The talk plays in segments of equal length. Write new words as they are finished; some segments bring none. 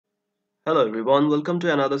Hello everyone, welcome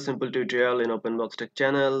to another simple tutorial in OpenBox Tech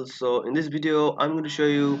channel. So in this video, I'm going to show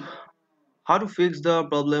you how to fix the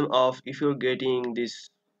problem of if you're getting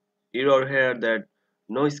this error here that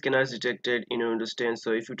no scanner is detected in your Windows 10.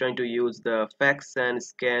 So if you're trying to use the fax and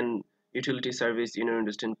scan utility service in your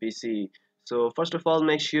Windows 10 PC, so first of all,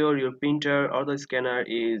 make sure your printer or the scanner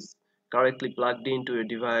is correctly plugged into your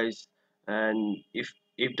device, and if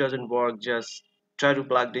it doesn't work, just try to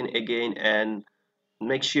plug it in again and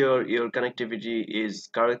make sure your connectivity is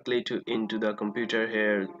correctly to into the computer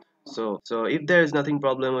here. So if there is nothing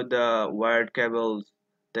problem with the wired cables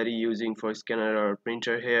that you're using for scanner or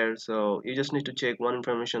printer here, so you just need to check one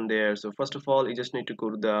information there. So first of all, you just need to go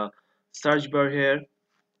to the search bar here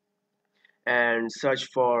and search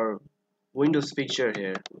for Windows feature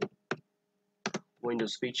here,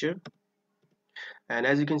 Windows feature. And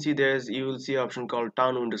as you can see, you will see an option called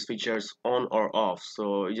turn Windows features on or off.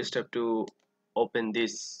 So you just have to open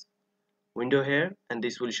this window here, and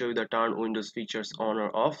this will show you the turn Windows features on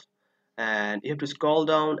or off. And you have to scroll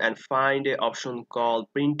down and find a option called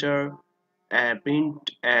printer and print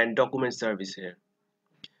and document service here.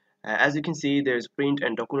 As you can see, there's print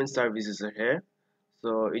and document services are here.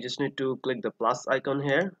 So you just need to click the plus icon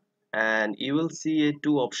here, and you will see a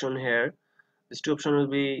two option here. This two option will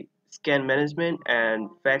be scan management and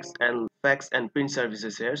fax and print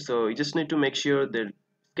services here. So you just need to make sure that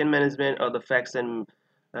scan management or the fax and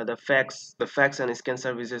the fax and scan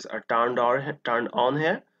services are turned on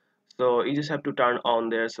here. So you just have to turn on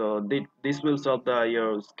there. So this will solve the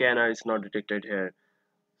your scanner is not detected here.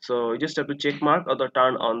 So you just have to check mark or the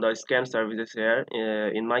turn on the scan services here.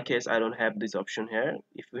 In my case, I don't have this option here.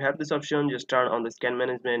 If you have this option, just turn on the scan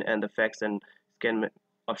management and the fax and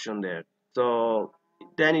option there. So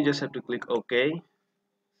then you just have to click OK.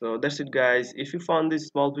 So that's it guys. If you found this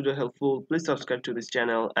small video helpful, please subscribe to this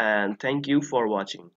channel, and thank you for watching.